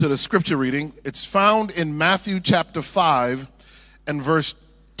To the scripture reading. It's found in Matthew chapter 5 and verse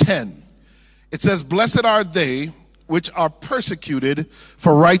 10. It says, "Blessed are they which are persecuted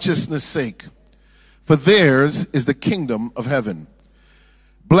for righteousness' sake, for theirs is the kingdom of heaven.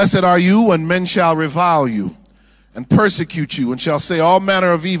 Blessed are you when men shall revile you and persecute you and shall say all manner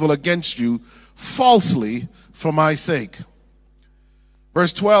of evil against you falsely for my sake."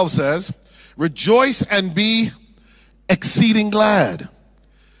 Verse 12 says, "Rejoice and be exceeding glad,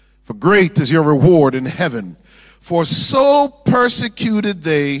 for great is your reward in heaven. For so persecuted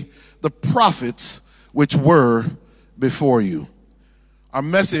they the prophets which were before you." Our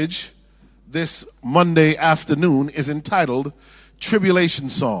message this Monday afternoon is entitled Tribulation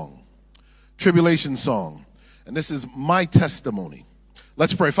Song. Tribulation Song. And this is my testimony.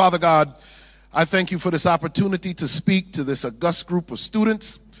 Let's pray. Father God, I thank you for this opportunity to speak to this august group of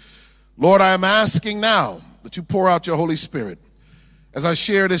students. Lord, I am asking now that you pour out your Holy Spirit. As I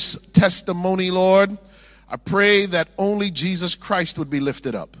share this testimony, Lord, I pray that only Jesus Christ would be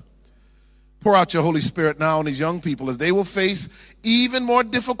lifted up. Pour out your Holy Spirit now on these young people as they will face even more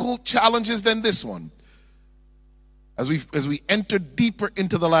difficult challenges than this one as we enter deeper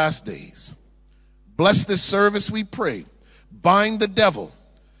into the last days. Bless this service, we pray. Bind the devil,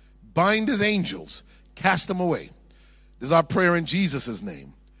 bind his angels, cast them away. This is our prayer in Jesus'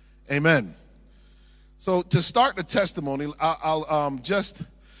 name. Amen. So to start the testimony, I'll just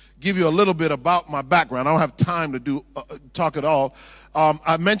give you a little bit about my background. I don't have time to talk at all.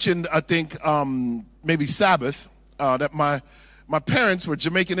 I mentioned, I think, maybe Sabbath, that my parents were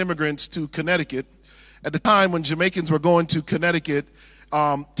Jamaican immigrants to Connecticut at the time when Jamaicans were going to Connecticut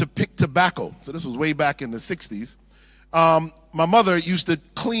to pick tobacco. So this was way back in the 60s. My mother used to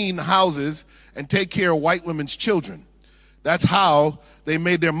clean houses and take care of white women's children. That's how they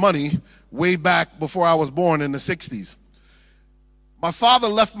made their money way back before I was born in the 60s. My father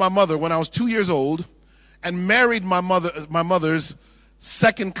left my mother when I was 2 years old and married my mother's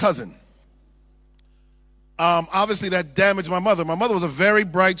second cousin. Obviously, that damaged my mother. My mother was a very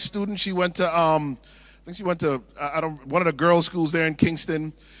bright student. She went to, I think she went to one of the girls' schools there in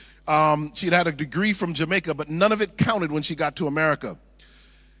Kingston. She'd had a degree from Jamaica, but none of it counted when she got to America.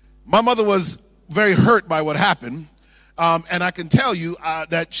 My mother was very hurt by what happened. And I can tell you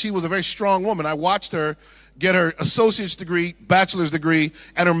that she was a very strong woman. I watched her get her associate's degree, bachelor's degree,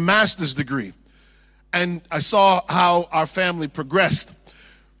 and her master's degree. And I saw how our family progressed.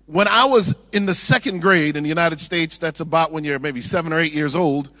 When I was in the second grade in the United States, that's about when you're maybe 7 or 8 years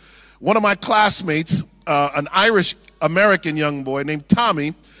old, one of my classmates, an Irish-American young boy named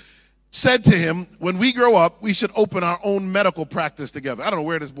Tommy, said to him, when we grow up, we should open our own medical practice together. I don't know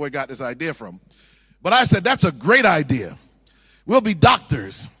where this boy got this idea from. But I said, that's a great idea. We'll be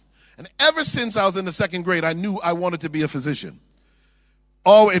doctors. And ever since I was in the second grade, I knew I wanted to be a physician.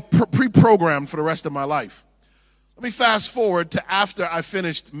 All pre-programmed for the rest of my life. Let me fast forward to after I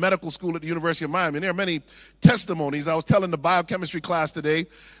finished medical school at the University of Miami. And there are many testimonies. I was telling the biochemistry class today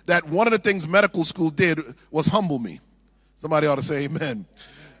that one of the things medical school did was humble me. Somebody ought to say amen.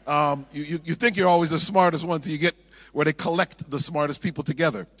 You think you're always the smartest one until you get where they collect the smartest people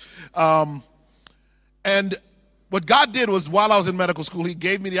together. And what God did was, while I was in medical school, he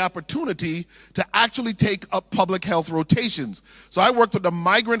gave me the opportunity to actually take up public health rotations. So I worked with the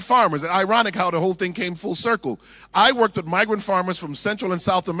migrant farmers. And ironic how the whole thing came full circle. I worked with migrant farmers from Central and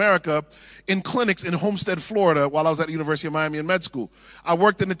South America in clinics in Homestead, Florida, while I was at the University of Miami in med school. I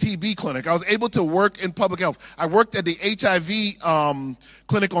worked in the TB clinic. I was able to work in public health. I worked at the HIV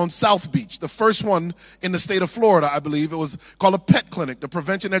clinic on South Beach, the first one in the state of Florida, I believe. It was called a PET clinic, the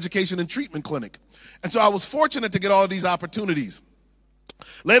Prevention, Education, and Treatment Clinic. And so I was fortunate to get all of these opportunities.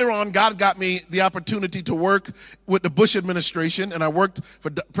 Later on, God got me the opportunity to work with the Bush administration, and I worked for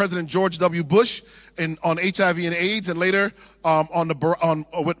President George W. Bush on HIV and AIDS, and later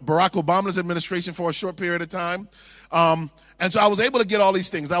with Barack Obama's administration for a short period of time. And so I was able to get all these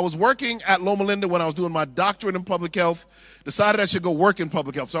things. I was working at Loma Linda when I was doing my doctorate in public health, decided I should go work in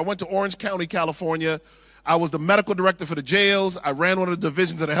public health. So I went to Orange County, California. I was the medical director for the jails. I ran one of the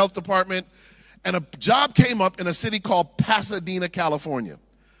divisions of the health department. And a job came up in a city called Pasadena, California.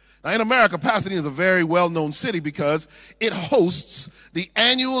 Now, in America, Pasadena is a very well-known city because it hosts the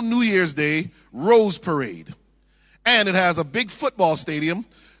annual New Year's Day Rose Parade. And it has a big football stadium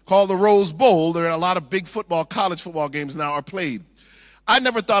called the Rose Bowl. There are a lot of big college football games now are played. I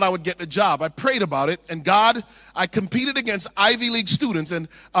never thought I would get the job. I prayed about it, and God, I competed against Ivy League students and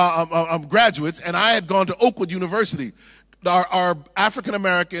graduates, and I had gone to Oakwood University, our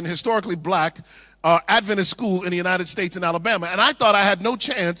African-American, historically black Adventist school in the United States in Alabama. And I thought I had no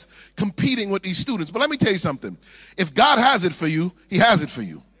chance competing with these students. But let me tell you something. If God has it for you, he has it for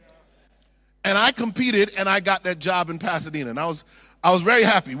you. And I competed, and I got that job in Pasadena. And I was very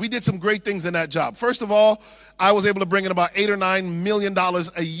happy. We did some great things in that job. First of all, I was able to bring in about $8 or $9 million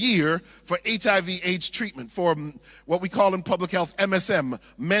a year for HIV/AIDS treatment, for what we call in public health MSM,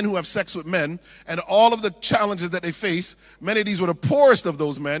 men who have sex with men, and all of the challenges that they face. Many of these were the poorest of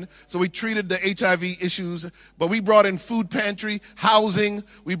those men, so we treated the HIV issues, but we brought in food pantry, housing,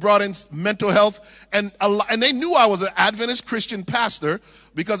 we brought in mental health, and they knew I was an Adventist Christian pastor,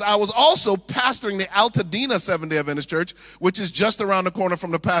 because I was also pastoring the Altadena Seventh-day Adventist Church, which is just around the corner from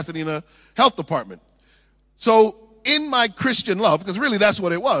the Pasadena Health Department. So in my Christian love, because really that's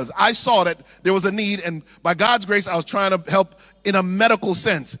what it was, I saw that there was a need, and by God's grace, I was trying to help in a medical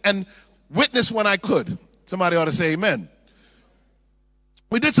sense and witness when I could. Somebody ought to say amen.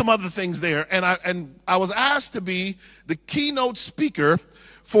 We did some other things there, and I was asked to be the keynote speaker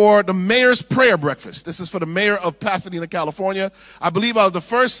for the mayor's prayer breakfast. This is for the mayor of Pasadena, California. I believe I was the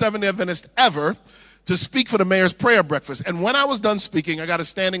first Seventh-day Adventist ever to speak for the mayor's prayer breakfast. And when I was done speaking, I got a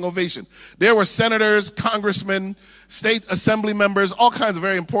standing ovation. There were senators, congressmen, state assembly members, all kinds of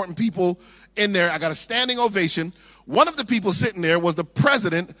very important people in there. I got a standing ovation. One of the people sitting there was the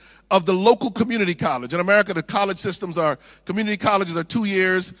president of the local community college. In America, the college systems are, community colleges are 2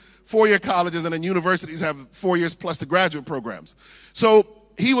 years, 4-year colleges, and then universities have 4 years plus the graduate programs. So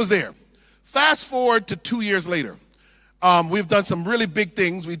he was there. Fast forward to 2 years later. We've done some really big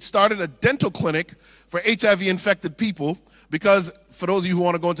things. We started a dental clinic for HIV-infected people because, for those of you who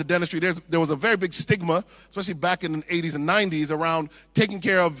want to go into dentistry, there was a very big stigma, especially back in the 80s and 90s, around taking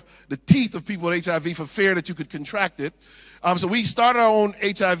care of the teeth of people with HIV for fear that you could contract it. So we started our own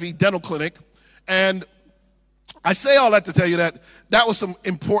HIV dental clinic, and I say all that to tell you that that was some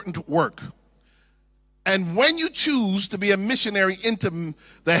important work. And when you choose to be a missionary into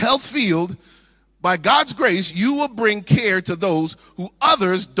the health field, by God's grace, you will bring care to those who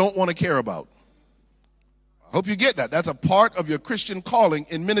others don't want to care about. I hope you get that. That's a part of your Christian calling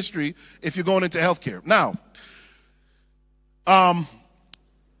in ministry if you're going into healthcare. Now,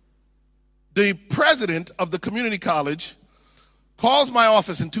 the president of the community college calls my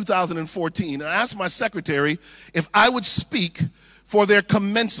office in 2014 and asked my secretary if I would speak for their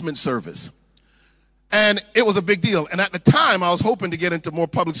commencement service. And it was a big deal. And at the time, I was hoping to get into more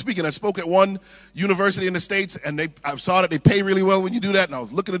public speaking. I spoke at one university in the States, and I saw that they pay really well when you do that, and I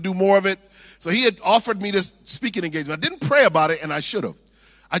was looking to do more of it. So he had offered me this speaking engagement. I didn't pray about it, and I should have.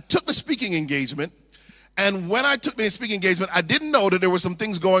 I took the speaking engagement, and when I took the speaking engagement, I didn't know that there were some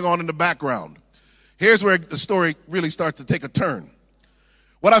things going on in the background. Here's where the story really starts to take a turn.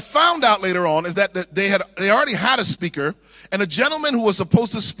 What I found out later on is that they already had a speaker, and a gentleman who was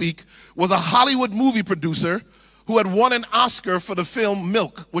supposed to speak was a Hollywood movie producer who had won an Oscar for the film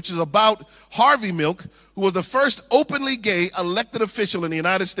Milk, which is about Harvey Milk, who was the first openly gay elected official in the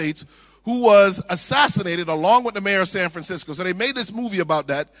United States who was assassinated along with the mayor of San Francisco. So they made this movie about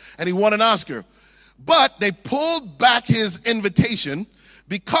that, and he won an Oscar. But they pulled back his invitation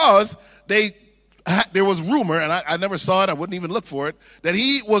because there was rumor, and I never saw it, I wouldn't even look for it, that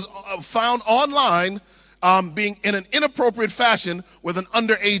he was found online being in an inappropriate fashion with an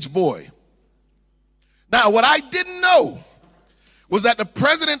underage boy. Now, what I didn't know was that the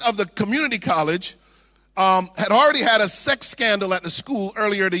president of the community college had already had a sex scandal at the school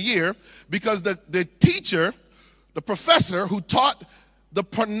earlier the year because the teacher, the professor who taught the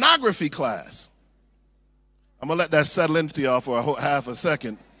pornography class, I'm going to let that settle into y'all for half a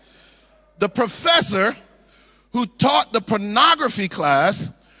second. The professor who taught the pornography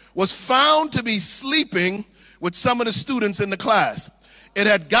class was found to be sleeping with some of the students in the class. It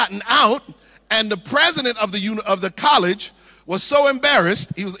had gotten out, and the president of the college was so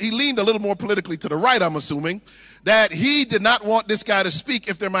embarrassed, he leaned a little more politically to the right, I'm assuming, that he did not want this guy to speak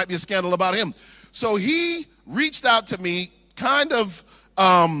if there might be a scandal about him. So he reached out to me kind of,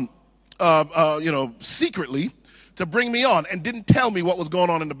 secretly to bring me on and didn't tell me what was going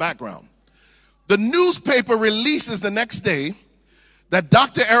on in the background. The newspaper releases the next day that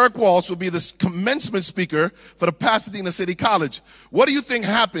Dr. Eric Walsh will be the commencement speaker for the Pasadena City College. What do you think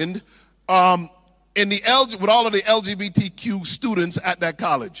happened with all of the LGBTQ students at that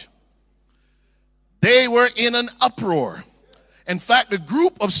college? They were in an uproar. In fact, the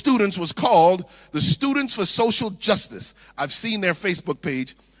group of students was called the Students for Social Justice. I've seen their Facebook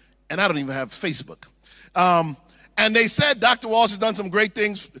page, and I don't even have Facebook. And they said Dr. Walsh has done some great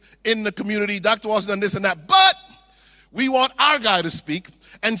things in the community. Dr. Walsh has done this and that. But we want our guy to speak.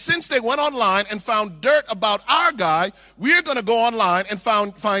 And since they went online and found dirt about our guy, we're going to go online and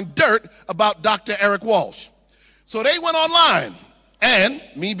find dirt about Dr. Eric Walsh. So they went online. And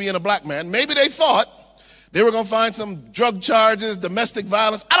me being a black man, maybe they thought They were going to find some drug charges, domestic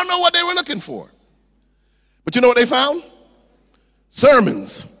violence. I don't know what they were looking for. But you know what they found?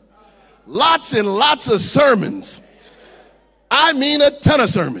 Sermons. Lots and lots of sermons. I mean a ton of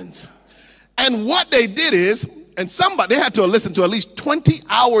sermons. And what they did is, they had to listen to at least 20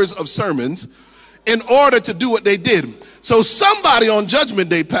 hours of sermons in order to do what they did. So somebody on Judgment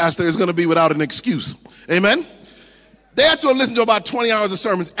Day, Pastor, is going to be without an excuse. Amen? They had to listen to about 20 hours of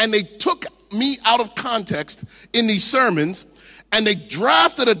sermons, and they took me out of context in these sermons, and they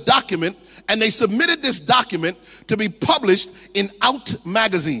drafted a document, and they submitted this document to be published in Out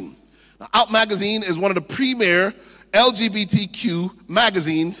magazine. Now, Out magazine is one of the premier LGBTQ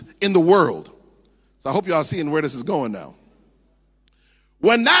magazines in the world. So I hope y'all seeing where this is going now.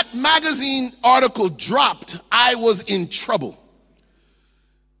 When that magazine article dropped, I was in trouble.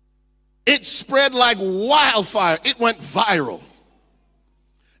 It spread like wildfire. It went viral.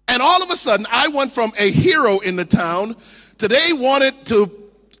 And all of a sudden, I went from a hero in the town to they wanted to,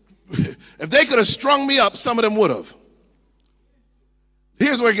 if they could have strung me up, some of them would have.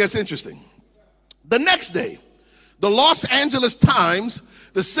 Here's where it gets interesting. The next day, the Los Angeles Times,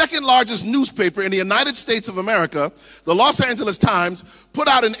 the second largest newspaper in the United States of America, the Los Angeles Times, put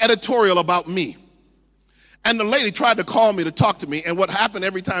out an editorial about me. And the lady tried to call me to talk to me, and what happened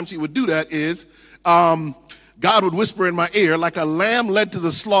every time she would do that is God would whisper in my ear, like a lamb led to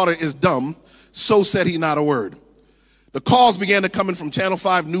the slaughter is dumb, so said he not a word. The calls began to come in from Channel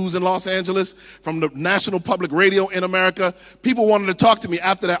 5 News in Los Angeles, from the National Public Radio in America. People wanted to talk to me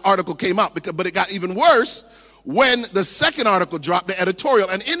after that article came out, but it got even worse when the second article dropped, the editorial.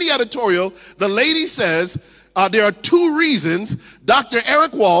 And in the editorial, the lady says, there are two reasons Dr.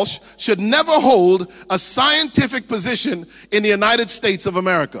 Eric Walsh should never hold a scientific position in the United States of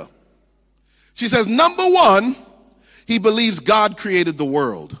America. She says, number one, he believes God created the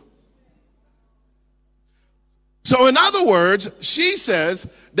world. So in other words, she says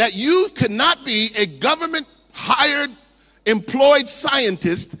that you cannot be a government hired, employed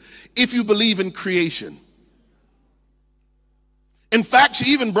scientist if you believe in creation. In fact, she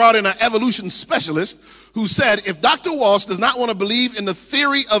even brought in an evolution specialist who said if Dr. Walsh does not want to believe in the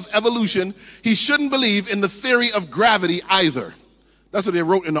theory of evolution, he shouldn't believe in the theory of gravity either. That's what they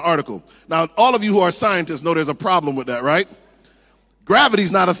wrote in the article. Now, all of you who are scientists know there's a problem with that, right?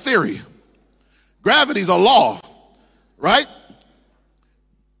 Gravity's not a theory. Gravity's a law, right?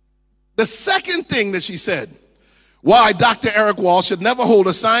 The second thing that she said, why Dr. Eric Walsh should never hold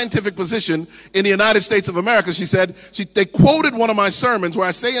a scientific position in the United States of America, she said, they quoted one of my sermons where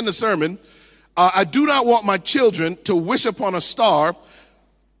I say in the sermon, I do not want my children to wish upon a star.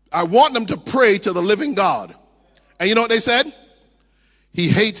 I want them to pray to the living God. And you know what they said? He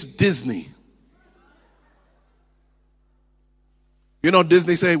hates Disney. You know,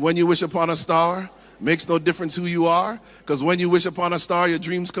 Disney say, when you wish upon a star, makes no difference who you are, because when you wish upon a star, your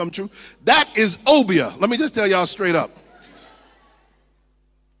dreams come true. That is obia. Let me just tell y'all straight up.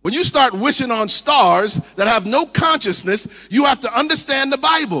 When you start wishing on stars that have no consciousness, you have to understand the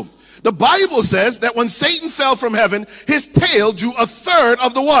Bible. The Bible says that when Satan fell from heaven, his tail drew a third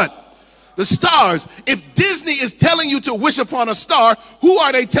of the what? The stars. If Disney is telling you to wish upon a star, who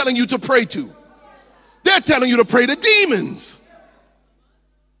are they telling you to pray to? They're telling you to pray to demons.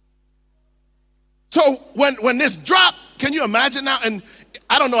 So when this dropped, can you imagine now? And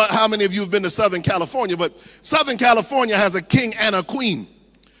I don't know how many of you have been to Southern California, but Southern California has a king and a queen.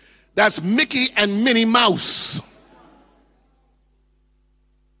 That's Mickey and Minnie Mouse.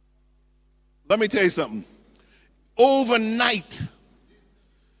 Let me tell you something. Overnight,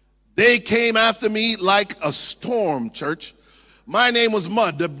 they came after me like a storm, church. My name was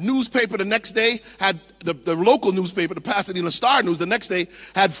Mud. The newspaper the next day had, the local newspaper, the Pasadena Star News, the next day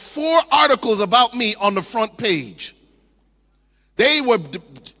had 4 articles about me on the front page. They were,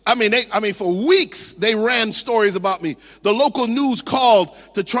 for weeks they ran stories about me. The local news called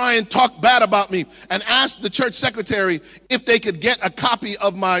to try and talk bad about me and asked the church secretary if they could get a copy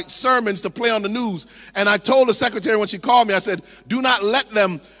of my sermons to play on the news. And I told the secretary when she called me, I said, do not let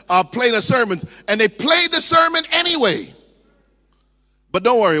them play the sermons. And they played the sermon anyway. But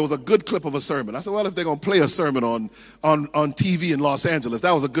don't worry, it was a good clip of a sermon. I said, well, if they're going to play a sermon on TV in Los Angeles,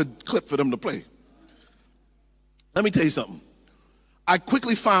 that was a good clip for them to play. Let me tell you something. I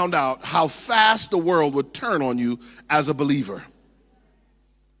quickly found out how fast the world would turn on you as a believer.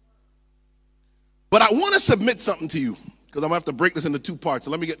 But I want to submit something to you, because I'm going to have to break this into 2 parts.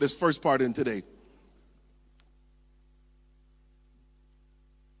 So let me get this first part in today.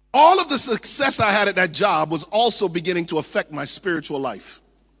 All of the success I had at that job was also beginning to affect my spiritual life.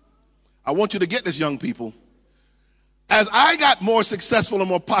 I want you to get this, young people. As I got more successful and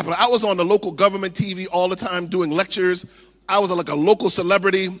more popular, I was on the local government TV all the time doing lectures. I was like a local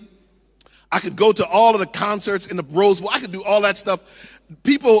celebrity. I could go to all of the concerts in the Rose Bowl. I could do all that stuff.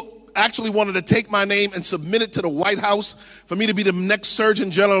 People actually wanted to take my name and submit it to the White House for me to be the next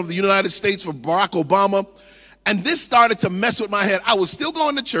Surgeon General of the United States for Barack Obama. And this started to mess with my head. I was still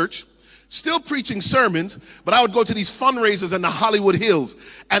going to church, still preaching sermons, but I would go to these fundraisers in the Hollywood Hills.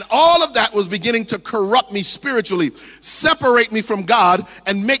 And all of that was beginning to corrupt me spiritually, separate me from God,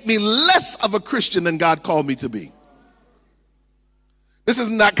 and make me less of a Christian than God called me to be. This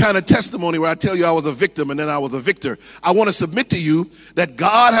isn't that kind of testimony where I tell you I was a victim and then I was a victor. I want to submit to you that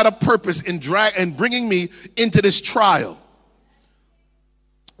God had a purpose in bringing me into this trial.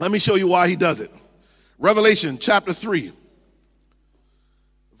 Let me show you why he does it. Revelation chapter 3.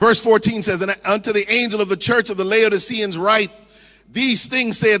 Verse 14 says, and unto the angel of the church of the Laodiceans write, these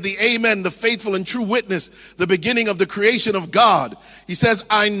things saith the Amen, the faithful and true witness, the beginning of the creation of God. He says,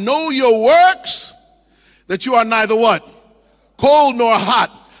 I know your works, that you are neither what? Cold nor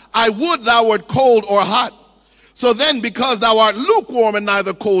hot. I would thou wert cold or hot. So then, because thou art lukewarm and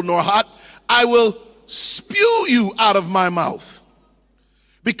neither cold nor hot, I will spew you out of my mouth.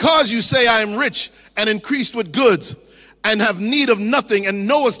 Because you say, I am rich and increased with goods, and have need of nothing, and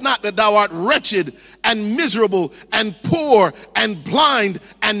knowest not that thou art wretched and miserable and poor and blind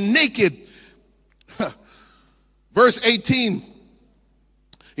and naked. Verse 18,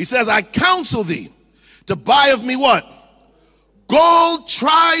 he says, I counsel thee to buy of me what? Gold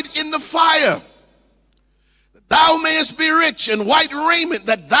tried in the fire, that thou mayest be rich, and white raiment,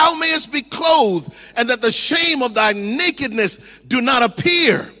 that thou mayest be clothed, and that the shame of thy nakedness do not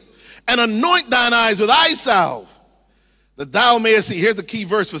appear, and anoint thine eyes with eye salve, that thou mayest see. Here's the key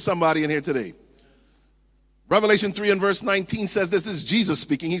verse for somebody in here today. Revelation 3 and verse 19 says this. This is Jesus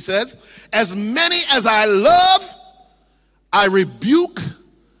speaking. He says, as many as I love, I rebuke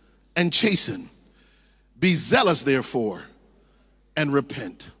and chasten. Be zealous, therefore, and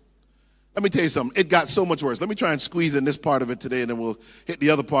repent. Let me tell you something. It got so much worse. Let me try and squeeze in this part of it today, and then we'll hit the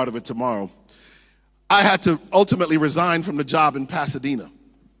other part of it tomorrow. I had to ultimately resign from the job in Pasadena.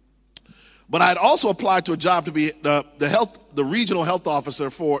 But I had also applied to a job to be the regional health officer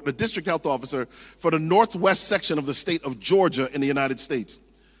for the district health officer for the northwest section of the state of Georgia in the United States.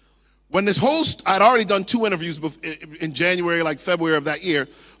 When this I'd already done 2 interviews in January, like February of that year.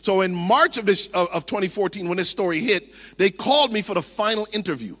 So in March of 2014, when this story hit, they called me for the final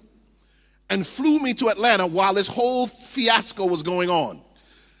interview and flew me to Atlanta while this whole fiasco was going on.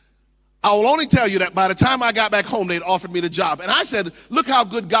 I will only tell you that by the time I got back home, they'd offered me the job. And I said, look how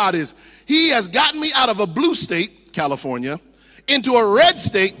good God is. He has gotten me out of a blue state, California, into a red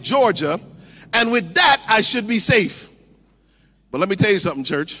state, Georgia, and with that, I should be safe. But let me tell you something,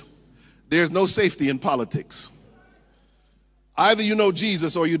 church. There's no safety in politics. Either you know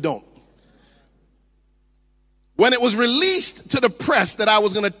Jesus or you don't. When it was released to the press that I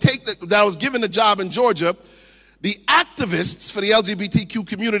was going to that I was given the job in Georgia, the activists for the LGBTQ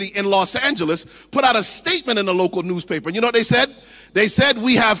community in Los Angeles put out a statement in the local newspaper. And you know what they said? They said,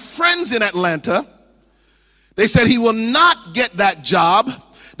 we have friends in Atlanta. They said he will not get that job.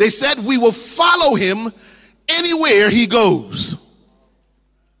 They said we will follow him anywhere he goes.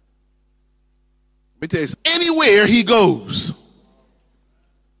 Let me tell you something. Anywhere he goes.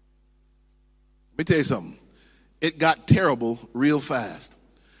 Let me tell you something. It got terrible real fast.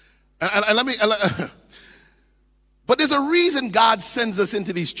 But there's a reason God sends us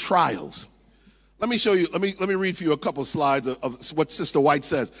into these trials. Let me show you, let me read for you a couple slides of what Sister White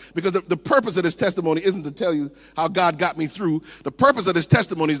says. Because the purpose of this testimony isn't to tell you how God got me through. The purpose of this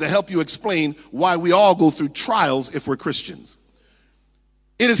testimony is to help you explain why we all go through trials if we're Christians.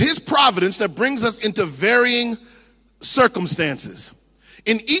 It is his providence that brings us into varying circumstances.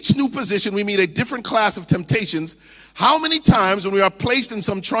 In each new position, we meet a different class of temptations. How many times when we are placed in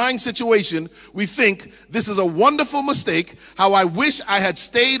some trying situation, we think, this is a wonderful mistake, how I wish I had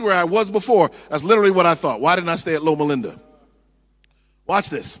stayed where I was before. That's literally what I thought. Why didn't I stay at Loma Linda?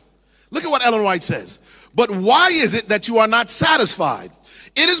 Watch this. Look at what Ellen White says. But why is it that you are not satisfied?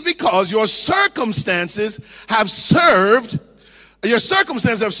 It is because your circumstances have served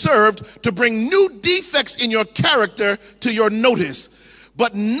to bring new defects in your character to your notice.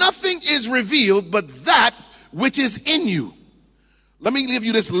 But nothing is revealed but that which is in you. Let me give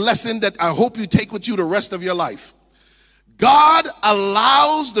you this lesson that I hope you take with you the rest of your life. God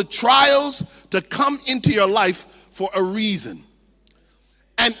allows the trials to come into your life for a reason.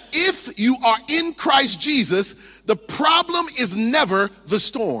 And if you are in Christ Jesus, the problem is never the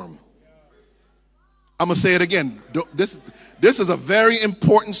storm. I'm going to say it again. This is a very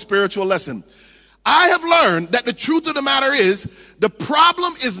important spiritual lesson. I have learned that the truth of the matter is the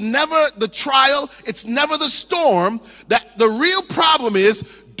problem is never the trial. It's never the storm. That the real problem is,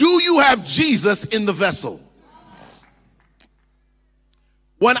 do you have Jesus in the vessel?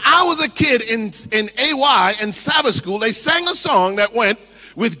 When I was a kid in AY and Sabbath school, they sang a song that went,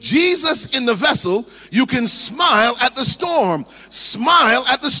 with Jesus in the vessel, you can smile at the storm. Smile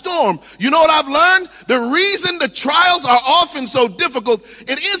at the storm. You know what I've learned? The reason the trials are often so difficult,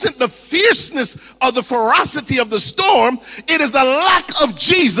 it isn't the fierceness or the ferocity of the storm. It is the lack of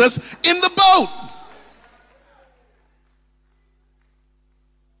Jesus in the boat.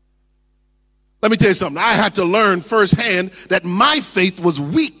 Let me tell you something. I had to learn firsthand that my faith was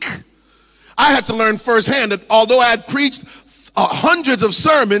weak. I had to learn firsthand that although I had preached hundreds of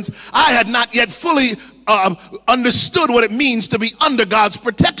sermons, I had not yet fully understood what it means to be under God's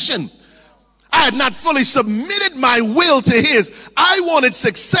protection. I had not fully submitted my will to His. I wanted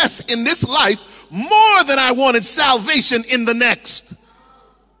success in this life more than I wanted salvation in the next.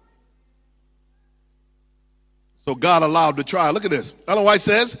 So God allowed the trial. Look at this. Ellen White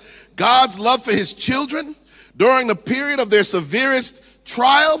says, God's love for His children during the period of their severest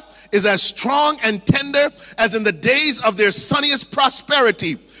trial is as strong and tender as in the days of their sunniest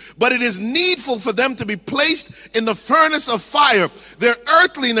prosperity. But it is needful for them to be placed in the furnace of fire. Their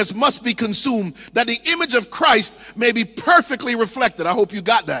earthliness must be consumed, that the image of Christ may be perfectly reflected. I hope you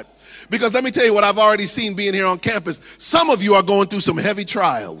got that. Because let me tell you what I've already seen being here on campus. Some of you are going through some heavy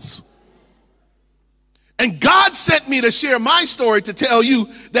trials. And God sent me to share my story to tell you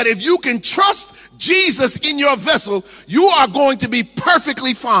that if you can trust Jesus in your vessel, you are going to be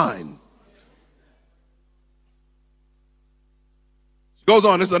perfectly fine. She goes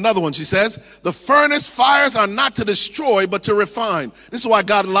on, this is another one. She says, the furnace fires are not to destroy, but to refine. This is why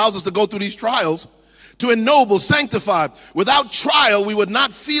God allows us to go through these trials, to ennoble, sanctify. Without trial, we would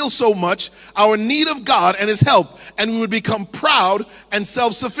not feel so much our need of God and His help, and we would become proud and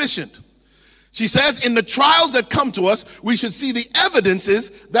self-sufficient. She says, in the trials that come to us, we should see the evidences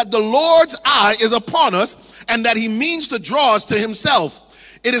that the Lord's eye is upon us and that He means to draw us to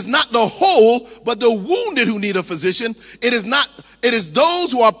Himself. It is not the whole, but the wounded who need a physician. It is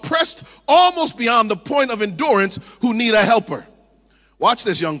those who are pressed almost beyond the point of endurance who need a helper. Watch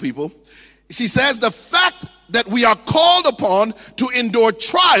this, young people. She says, the fact that we are called upon to endure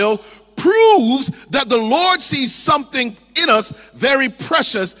trial proves that the Lord sees something in us very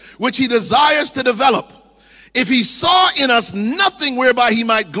precious, which He desires to develop. If He saw in us nothing whereby He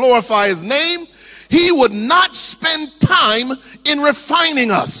might glorify His name, He would not spend time in refining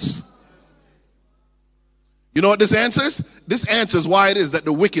us. You know what this answers? This answers why it is that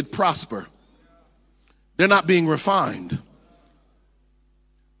the wicked prosper. They're not being refined.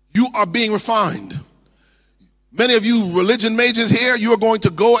 You are being refined. Many of you religion majors here, you are going to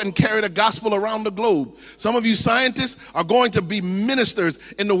go and carry the gospel around the globe. Some of you scientists are going to be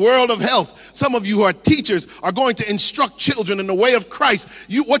ministers in the world of health. Some of you who are teachers are going to instruct children in the way of Christ.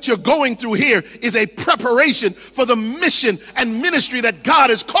 What you're going through here is a preparation for the mission and ministry that God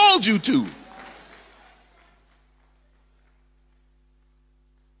has called you to.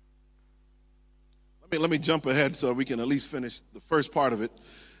 Let me jump ahead so we can at least finish the first part of it.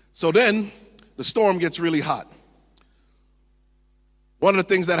 So then the storm gets really hot. One of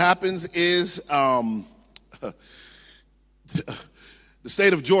the things that happens is the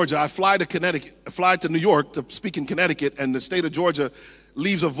state of Georgia, I fly to New York to speak in Connecticut, and the state of Georgia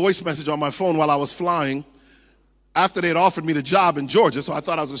leaves a voice message on my phone while I was flying after they had offered me the job in Georgia. So I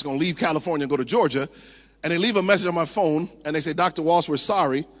thought I was just going to leave California and go to Georgia. And they leave a message on my phone, and they say, Dr. Walsh, we're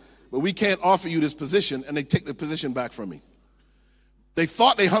sorry, but we can't offer you this position, and they take the position back from me. They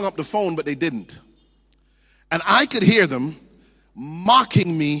thought they hung up the phone, but they didn't. And I could hear them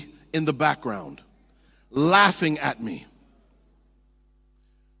mocking me in the background, laughing at me.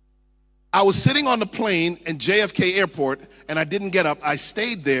 I was sitting on the plane in JFK Airport, and I didn't get up. I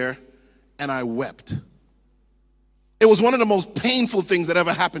stayed there, and I wept. It was one of the most painful things that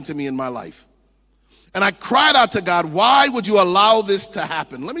ever happened to me in my life. And I cried out to God, why would you allow this to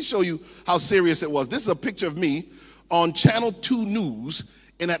happen? Let me show you how serious it was. This is a picture of me on Channel 2 News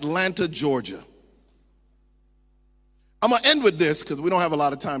in Atlanta, Georgia. I'm going to end with this because we don't have a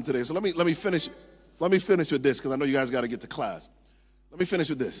lot of time today. So let me finish with this because I know you guys got to get to class. Let me finish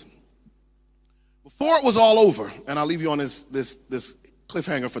with this. Before it was all over, and I'll leave you on this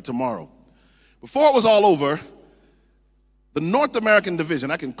cliffhanger for tomorrow. Before it was all over, the North American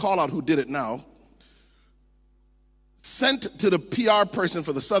division, I can call out who did it now, sent to the PR person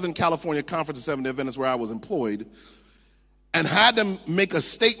for the Southern California Conference of Seventh-day Adventists where I was employed, and had them make a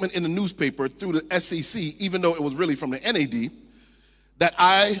statement in the newspaper through the SEC, even though it was really from the NAD, that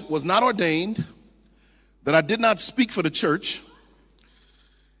I was not ordained, that I did not speak for the church,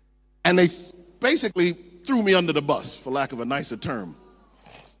 and they basically threw me under the bus, for lack of a nicer term.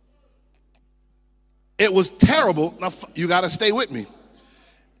 It was terrible. Now, you got to stay with me.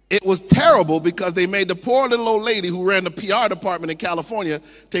 It was terrible because they made the poor little old lady who ran the PR department in California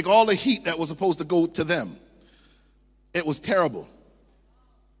take all the heat that was supposed to go to them. It was terrible.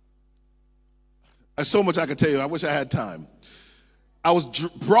 There's so much I could tell you. I wish I had time. I was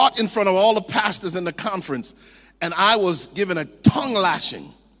brought in front of all the pastors in the conference, and I was given a tongue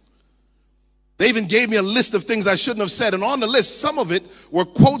lashing. They even gave me a list of things I shouldn't have said, and on the list, some of it were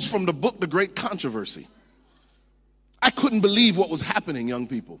quotes from the book, The Great Controversy. I couldn't believe what was happening, young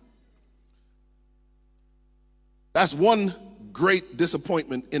people. That's one great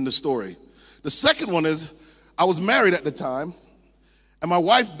disappointment in the story. The second one is, I was married at the time, and my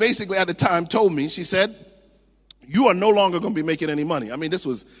wife basically at the time told me, she said, you are no longer going to be making any money. I mean, this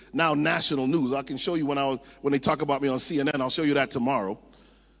was now national news. I can show you when they talk about me on CNN. I'll show you that tomorrow.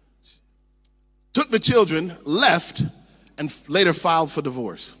 Took the children, left, and later filed for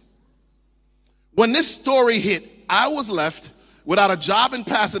divorce. When this story hit, I was left without a job in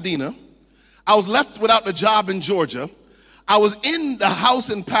Pasadena. I was left without a job in Georgia. I was in the house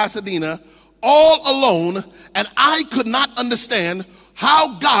in Pasadena all alone, and I could not understand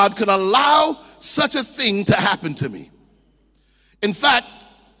how God could allow such a thing to happen to me. In fact,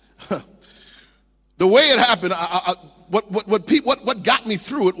 the way it happened, what got me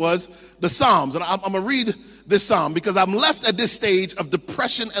through it was the Psalms. And I'm going to read this Psalm because I'm left at this stage of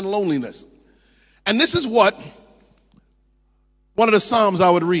depression and loneliness. And this is one of the Psalms I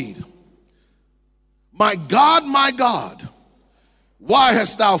would read. My God, why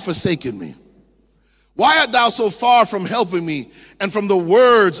hast thou forsaken me? Why art thou so far from helping me and from the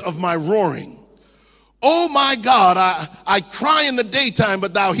words of my roaring? Oh my God, I cry in the daytime,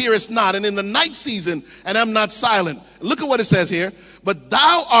 but thou hearest not, and in the night season, and am not silent. Look at what it says here. But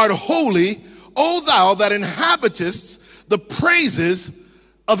thou art holy, O thou that inhabitest the praises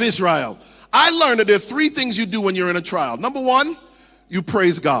of Israel. I learned that there are three things you do when you're in a trial. Number one, you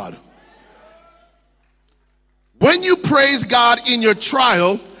praise God. When you praise God in your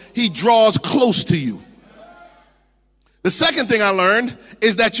trial, he draws close to you. The second thing I learned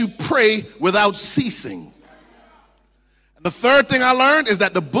is that you pray without ceasing. And the third thing I learned is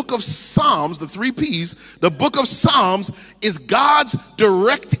that the book of Psalms, the 3 P's, the book of Psalms is God's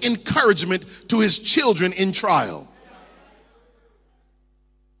direct encouragement to his children in trial.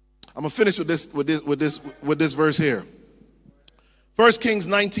 I'm going to finish with this verse here. 1 Kings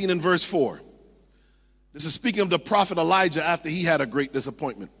 19 and verse 4. This is speaking of the prophet Elijah after he had a great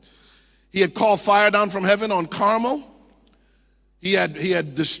disappointment. He had called fire down from heaven on Carmel. He had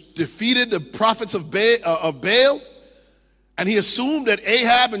defeated the prophets of Baal, and he assumed that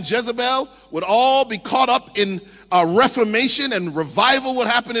Ahab and Jezebel would all be caught up in reformation and revival would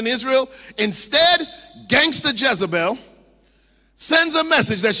happen in Israel. Instead, gangster Jezebel sends a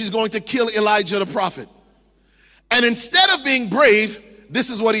message that she's going to kill Elijah the prophet. And instead of being brave,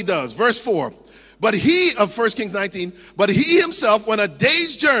 this is what he does. Verse 4. But he, of 1 Kings 19, but he himself went a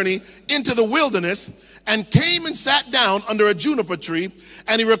day's journey into the wilderness and came and sat down under a juniper tree,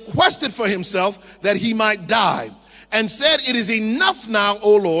 and he requested for himself that he might die, and said, it is enough now,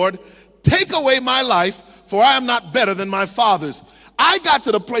 O Lord, take away my life, for I am not better than my fathers. I got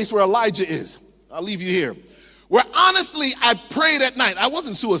to the place where Elijah is. I'll leave you here. Where honestly, I prayed at night. I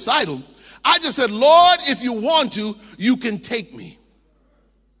wasn't suicidal. I just said, Lord, if you want to, you can take me.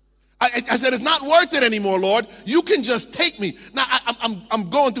 I said, it's not worth it anymore, Lord. You can just take me. Now,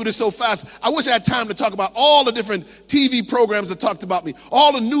 I'm going through this so fast. I wish I had time to talk about all the different TV programs that talked about me,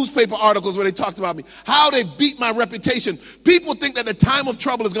 all the newspaper articles where they talked about me, how they beat my reputation. People think that the time of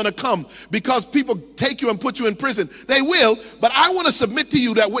trouble is going to come because people take you and put you in prison. They will, but I want to submit to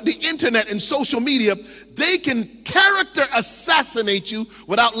you that with the internet and social media, they can character assassinate you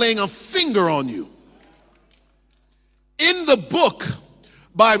without laying a finger on you. In the book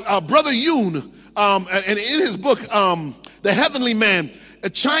by Brother Yoon, and in his book, The Heavenly Man, a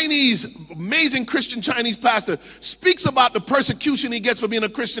Chinese, amazing Christian Chinese pastor, speaks about the persecution he gets for being a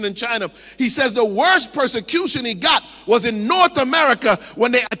Christian in China. He says the worst persecution he got was in North America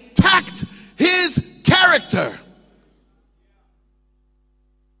when they attacked his character.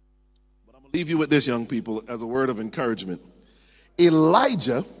 But I'm going to leave you with this, young people, as a word of encouragement.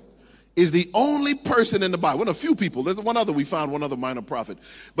 Elijah is the only person in the Bible, one of a few people, there's one other, we found one other minor prophet,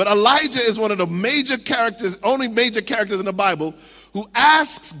 but Elijah is one of the major characters, only major characters in the Bible who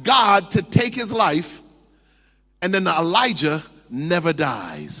asks God to take his life, and then Elijah never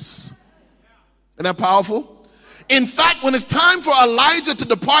dies. Isn't that powerful? In fact, when it's time for Elijah to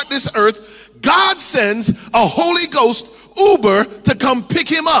depart this earth, God sends a Holy Ghost Uber to come pick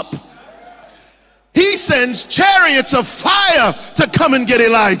him up. He sends chariots of fire to come and get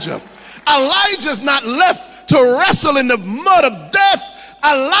Elijah. Elijah's not left to wrestle in the mud of death.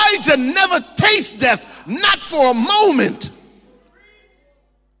 Elijah never tastes death, not for a moment.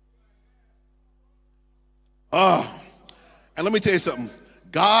 And let me tell you something.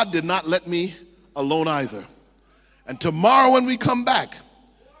 God did not let me alone either. And tomorrow when we come back,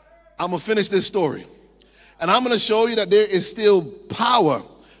 I'm going to finish this story. And I'm going to show you that there is still power,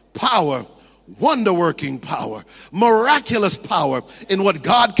 wonder-working power, miraculous power in what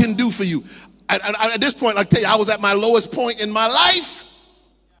God can do for you. At this point, I tell you, I was at my lowest point in my life.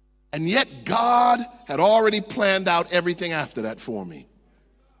 And yet God had already planned out everything after that for me.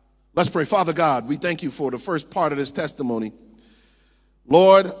 Let's pray. Father God, we thank you for the first part of this testimony.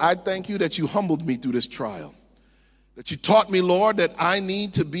 Lord, I thank you that you humbled me through this trial. That you taught me, Lord, that I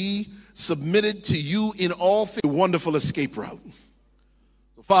need to be submitted to you in all things. A wonderful escape route.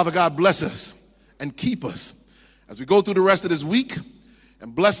 So, Father God, bless us and keep us as we go through the rest of this week,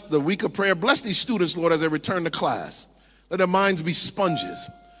 and bless the week of prayer. Bless these students, Lord, as they return to class. Let their minds be sponges,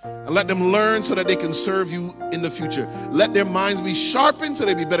 and let them learn so that they can serve you in the future. Let their minds be sharpened so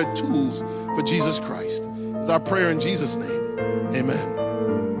they be better tools for Jesus Christ. It's our prayer in Jesus' name. Amen.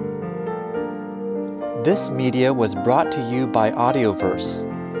 This media was brought to you by Audioverse,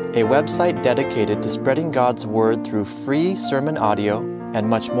 a website dedicated to spreading God's Word through free sermon audio and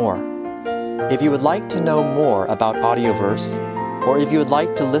much more. If you would like to know more about Audioverse, or if you would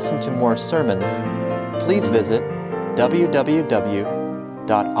like to listen to more sermons, please visit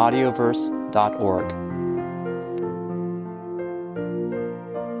www.audioverse.org.